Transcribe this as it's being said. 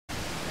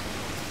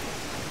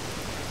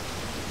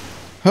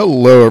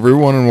Hello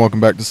everyone and welcome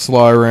back to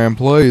Sly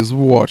Ramplays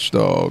Watch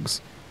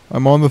Dogs.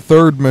 I'm on the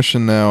third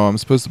mission now. I'm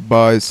supposed to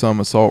buy some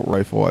assault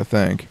rifle, I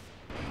think.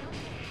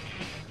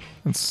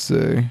 Let's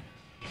see.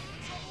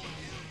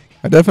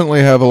 I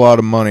definitely have a lot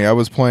of money. I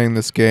was playing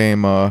this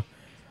game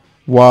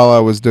while I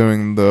was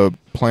doing the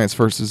Plants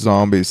vs.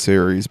 Zombies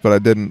series, but I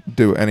didn't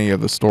do any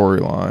of the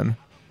storyline.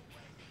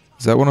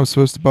 Is that what I'm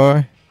supposed to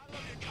buy?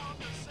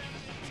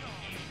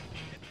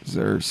 Is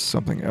there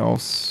something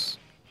else?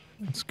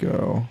 Let's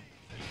go.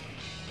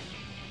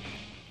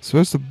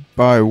 Supposed to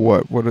buy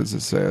what? What does it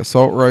say?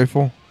 Assault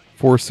rifle?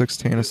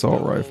 416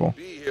 assault rifle.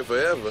 Be here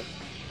forever. Is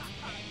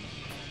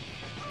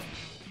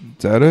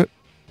that it?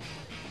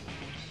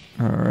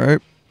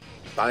 Alright.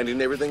 Finding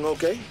everything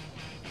okay?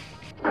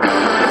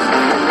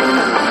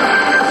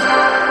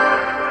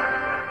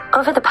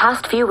 Over the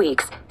past few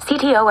weeks,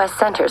 CTOS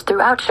centers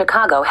throughout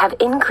Chicago have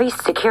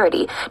increased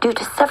security due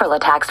to several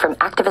attacks from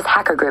activist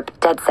hacker group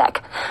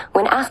DedSec.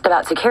 When asked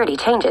about security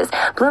changes,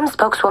 Bloom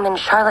spokeswoman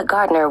Charlotte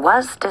Gardner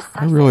was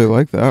decisive. I really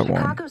like that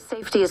one. Chicago's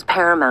safety is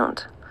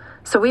paramount,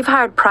 so we've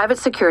hired private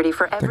security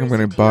for every I think I'm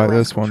going to buy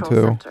this one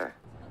too. Center.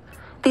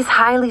 These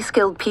highly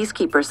skilled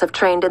peacekeepers have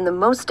trained in the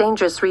most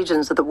dangerous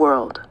regions of the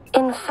world.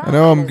 I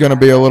know I'm going to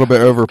be a little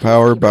bit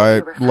overpowered,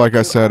 but like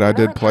I said, I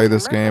did play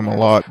this game a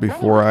lot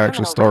before I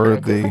actually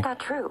started the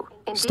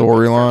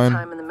storyline.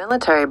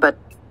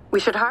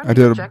 I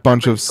did a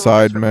bunch of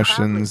side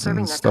missions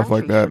and stuff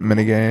like that,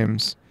 mini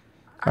games.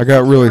 I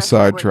got really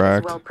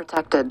sidetracked.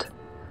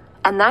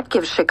 And that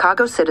gives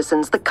Chicago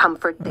citizens the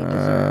comfort they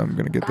deserve. I'm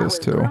going to get this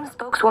too.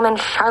 Spokeswoman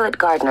Charlotte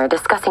Gardner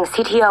discussing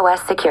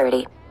CTOS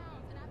security.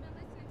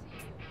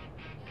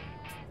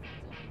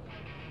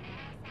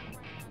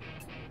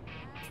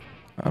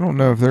 I don't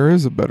know if there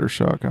is a better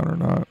shotgun or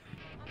not.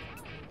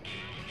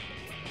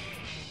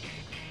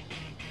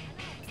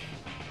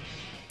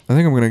 I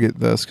think I'm going to get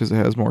this because it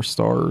has more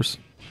stars.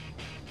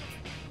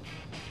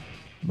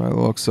 By the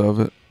looks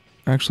of it.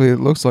 Actually, it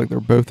looks like they're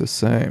both the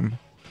same.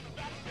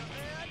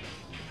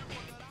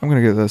 I'm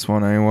going to get this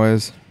one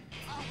anyways.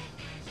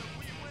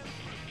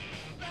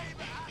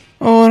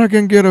 Oh, and I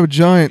can get a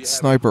giant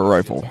sniper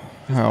rifle.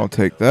 I'll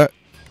take that.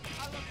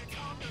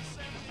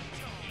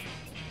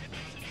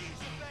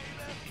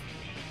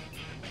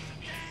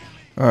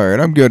 Alright,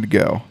 I'm good to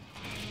go.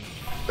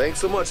 Thanks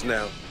so much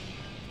now.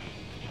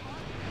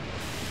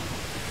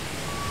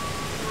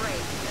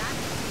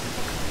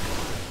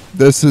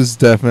 This is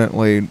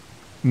definitely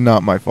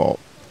not my fault.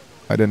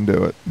 I didn't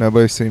do it.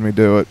 Nobody's seen me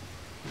do it.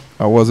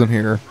 I wasn't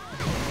here.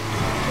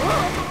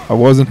 I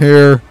wasn't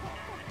here.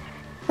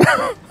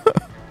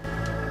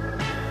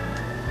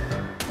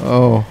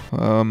 Oh,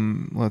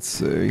 let's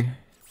see.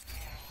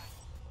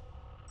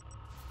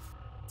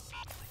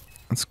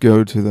 Let's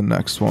go to the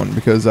next one,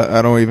 because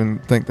I don't even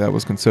think that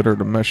was considered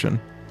a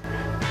mission.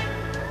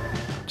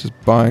 Just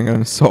buying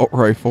an assault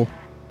rifle.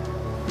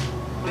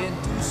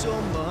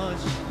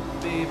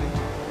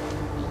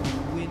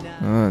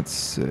 Let's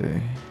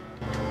see.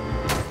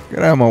 Get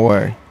out of my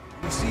way.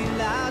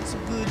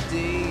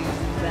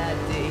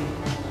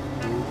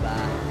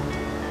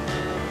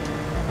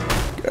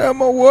 Get out of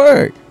my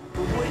way.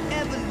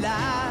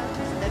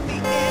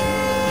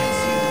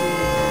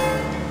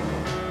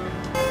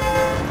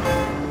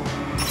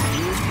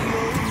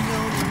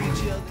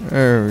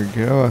 There we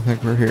go. I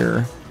think we're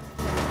here.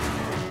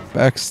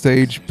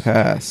 Backstage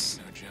pass.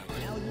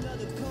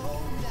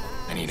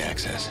 I need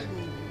access.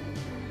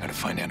 Gotta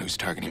find out who's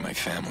targeting my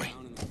family.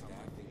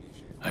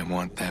 I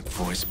want that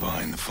voice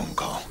behind the phone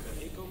call.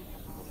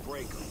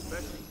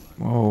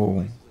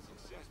 Whoa.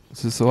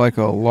 Is this like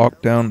a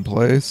lockdown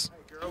place?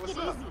 What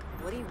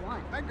do you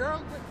want? Hey girl,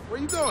 what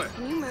are you doing?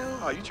 Can you move?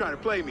 Oh, you trying to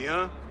play me,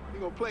 huh? You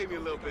gonna play me a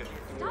little bit.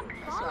 Stop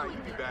following You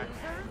me, be back.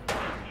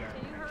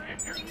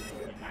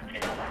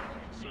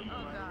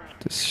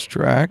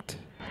 Distract.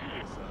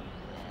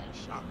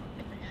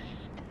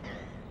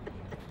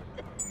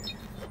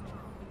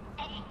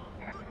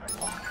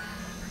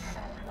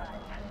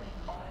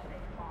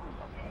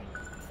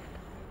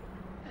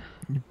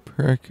 You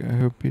prick, I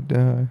hope you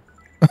die.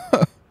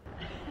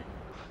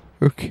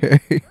 Okay.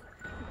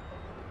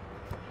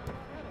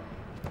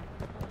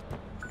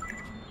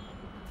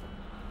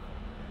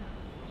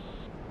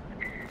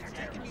 It's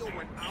taking me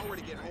over an hour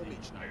to get home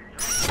each night.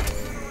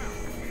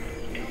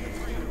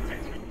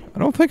 I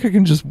don't think I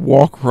can just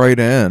walk right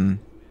in.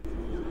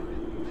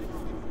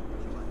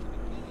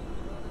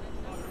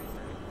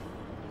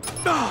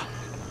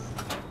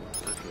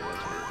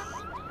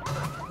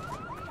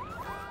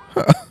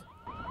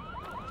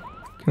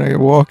 Can I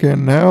walk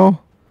in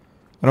now?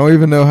 I don't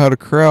even know how to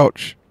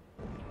crouch.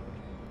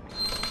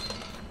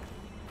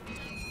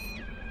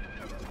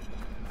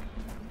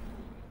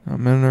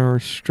 I'm in a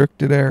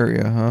restricted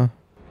area, huh?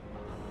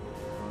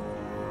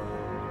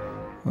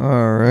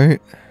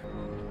 Alright.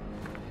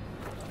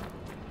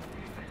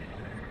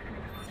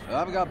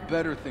 I've got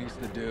better things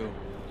to do.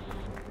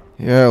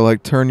 Yeah,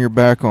 like turn your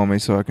back on me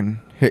so I can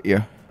hit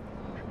you.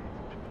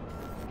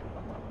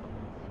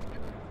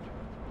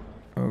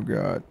 Oh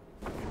god.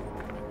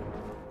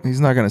 He's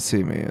not gonna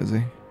see me, is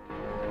he?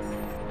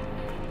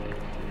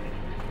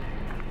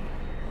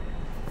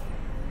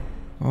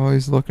 Oh,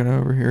 he's looking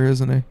over here,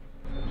 isn't he?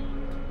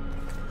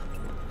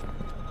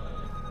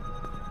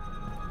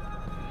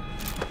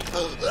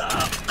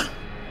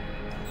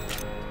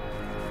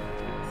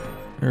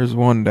 There's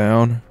one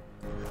down.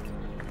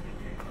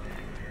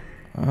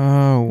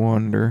 I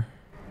wonder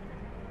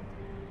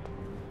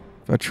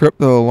if I trip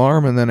the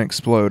alarm and then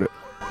explode it.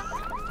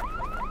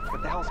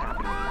 What the hell's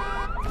happening?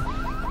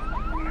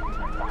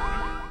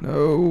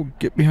 No,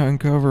 get behind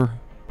cover.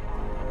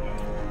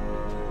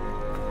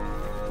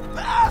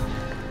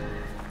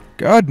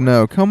 God,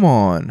 no, come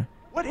on.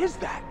 What is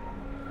that?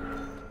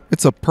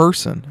 It's a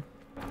person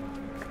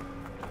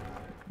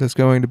that's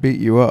going to beat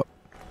you up.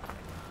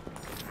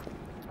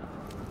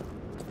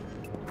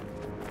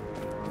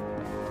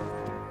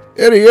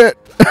 Idiot!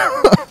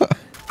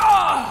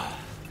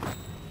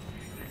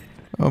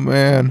 Oh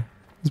man,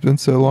 it's been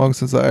so long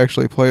since I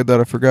actually played that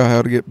I forgot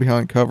how to get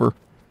behind cover.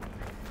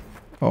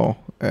 Oh,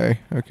 A,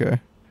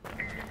 okay.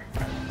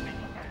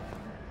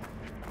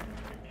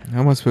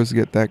 How am I supposed to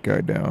get that guy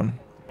down?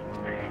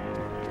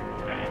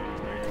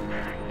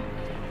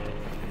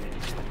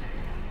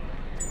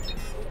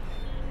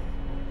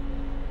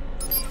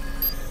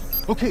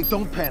 Okay,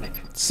 don't panic.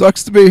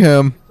 Sucks to be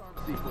him.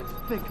 Sequence,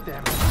 think,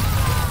 damn it.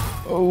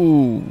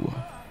 Oh.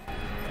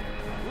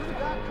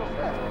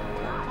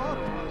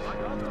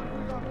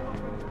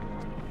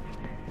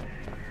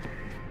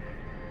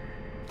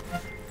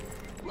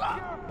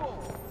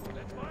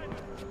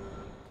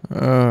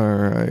 All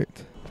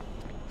right.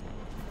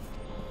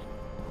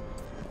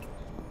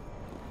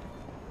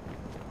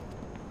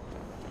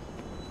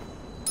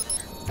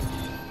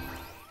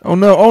 Oh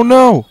no, oh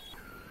no!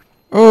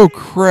 Oh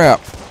crap.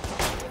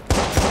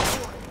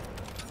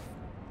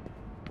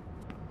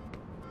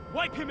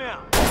 Wipe him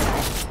out.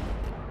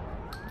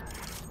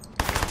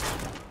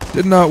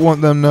 Did not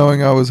want them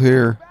knowing I was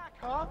here. Back,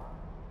 huh?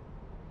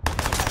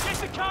 Get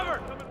to cover.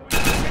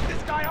 Get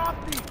this guy off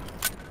me.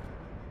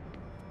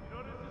 You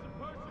know this isn't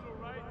personal,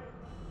 right?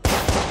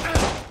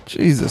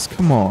 Jesus,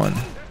 come on.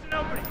 There's an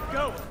opening.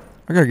 Go.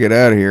 I gotta get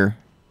out of here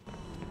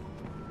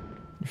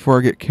before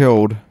I get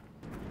killed.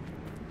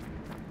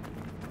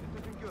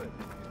 This isn't good.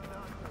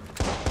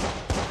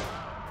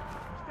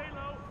 Stay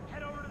low.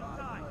 Head over to the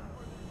side.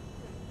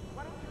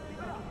 Why don't you pick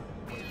it up?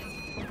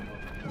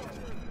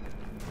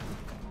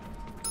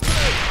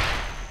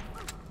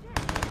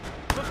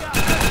 Look out.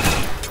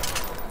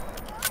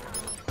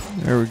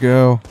 There we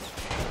go.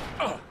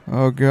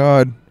 Oh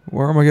god,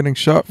 where am I getting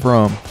shot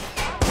from?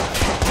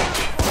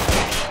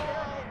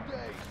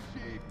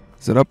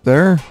 Is it up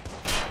there?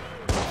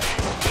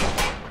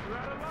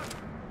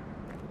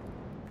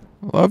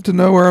 I'd love to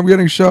know where I'm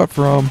getting shot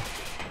from.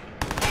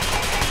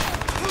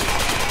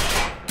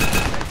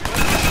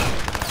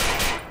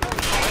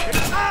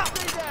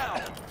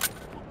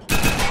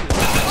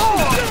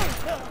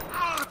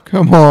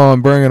 Come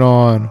on, bring it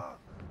on.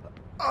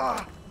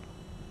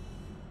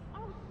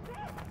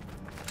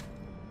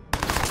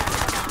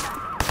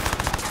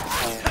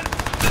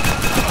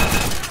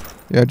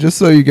 Yeah, just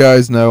so you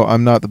guys know,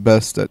 I'm not the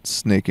best at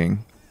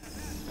sneaking.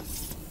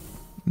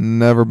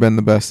 Never been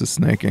the best at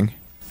sneaking.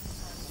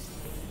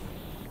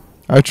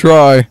 I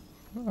try.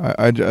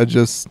 I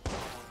just...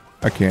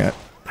 I can't.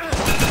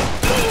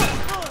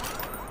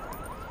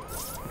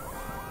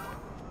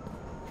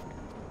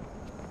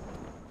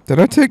 Did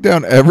I take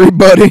down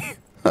everybody?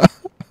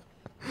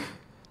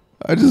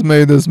 I just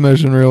made this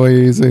mission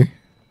really easy.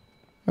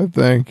 I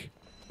think.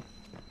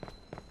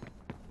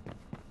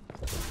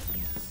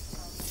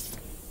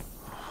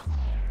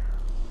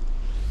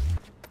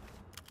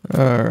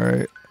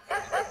 Alright.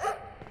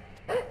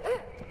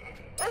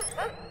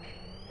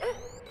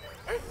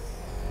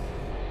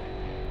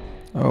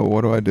 Oh,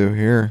 what do I do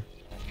here?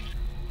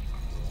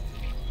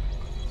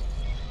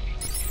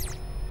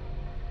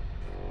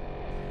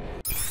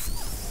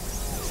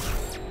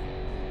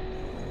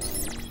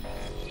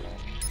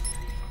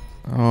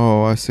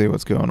 Oh, I see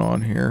what's going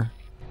on here.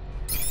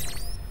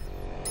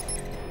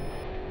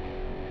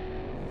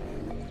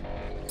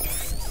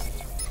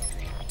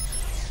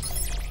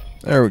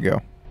 There we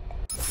go.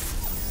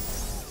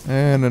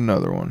 And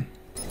another one.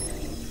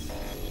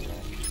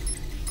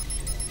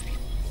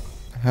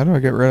 How do I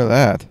get rid of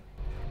that?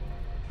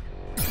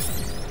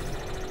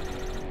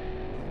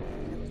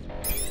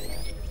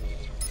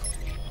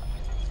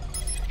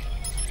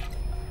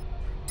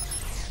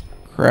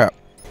 Crap.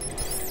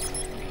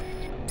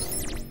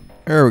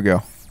 There we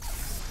go.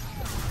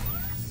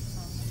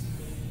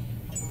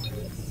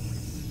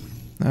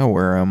 Now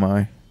where am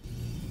I?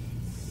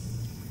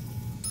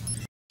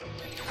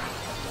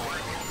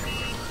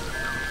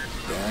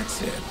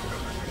 That's it.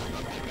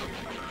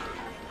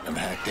 I'm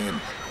hacked in.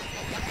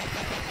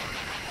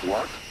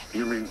 What?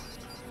 You mean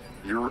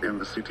you're in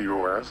the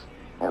CTOS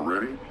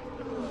already?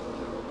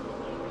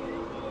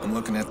 I'm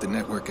looking at the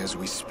network as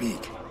we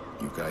speak.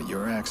 You've got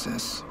your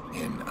access,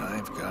 and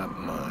I've got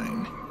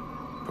mine.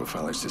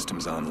 Profiler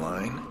system's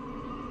online.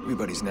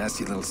 Everybody's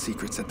nasty little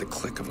secrets at the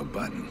click of a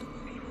button.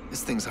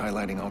 This thing's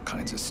highlighting all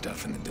kinds of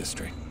stuff in the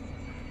district.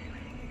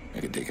 I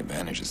could take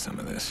advantage of some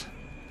of this.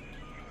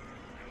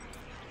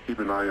 Keep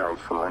an eye out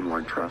for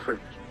online traffic.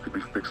 Could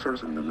be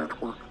fixers in the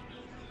network.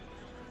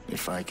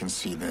 If I can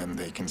see them,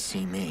 they can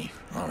see me.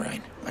 All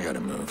right, I gotta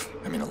move.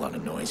 I mean, a lot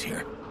of noise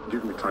here.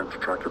 Give me time to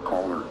track your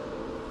caller.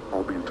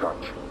 I'll be in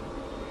touch.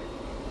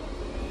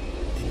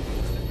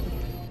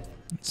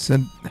 It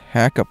said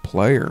hack a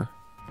player.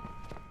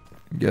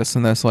 I'm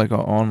guessing that's like an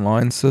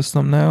online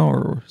system now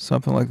or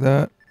something like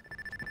that.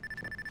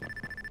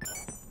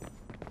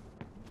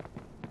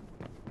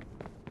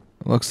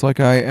 Looks like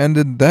I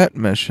ended that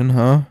mission,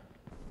 huh?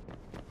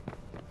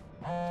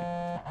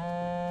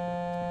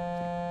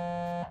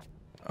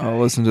 I'll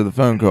listen to the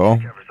phone call.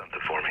 Cover something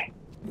for me.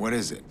 What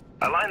is it?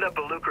 I lined up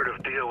a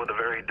lucrative deal with a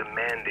very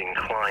demanding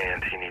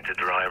client. He needs a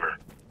driver.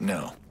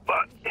 No.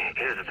 But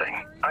here's the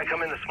thing. I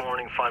come in this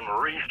morning, find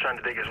Maurice trying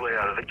to dig his way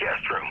out of the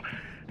guest room.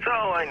 So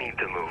I need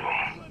to move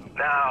him.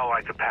 Now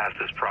I could pass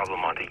this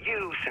problem on to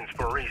you since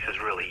Maurice is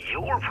really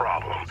your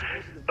problem.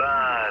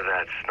 But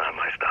that's not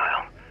my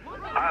style.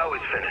 I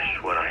always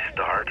finish what I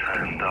start,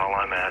 and all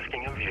I'm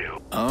asking of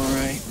you. All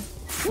right,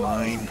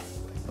 fine.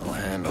 I'll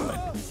handle it.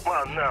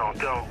 Well, no,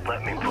 don't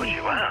let me put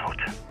you out.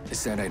 I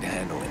said I'd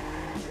handle it.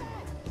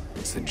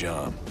 It's a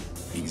job.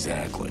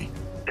 Exactly.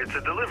 It's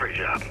a delivery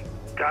job.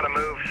 Gotta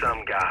move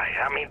some guy.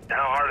 I mean,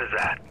 how hard is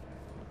that?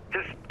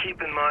 Just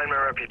keep in mind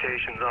my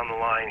reputation's on the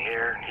line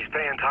here. He's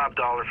paying top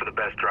dollar for the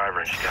best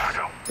driver in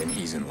Chicago. Then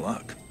he's in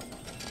luck.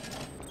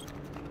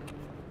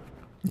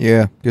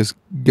 Yeah, because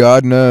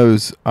God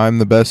knows I'm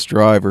the best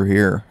driver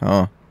here,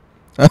 huh?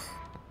 I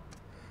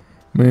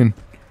mean,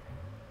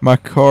 my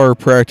car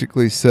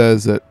practically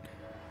says that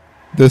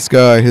this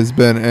guy has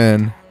been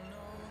in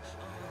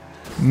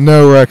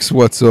no wrecks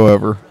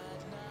whatsoever.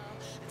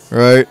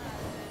 Right?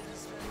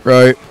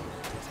 Right?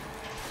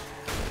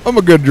 I'm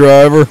a good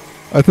driver.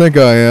 I think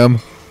I am.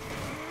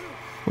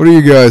 What do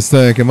you guys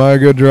think? Am I a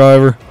good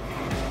driver?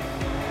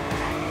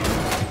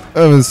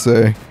 Let me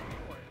see.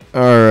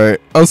 Alright,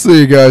 I'll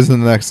see you guys in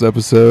the next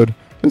episode.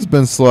 It's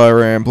been Sly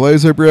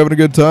Ramplays. Hope you're having a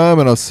good time,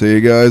 and I'll see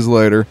you guys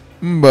later.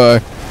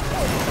 Bye.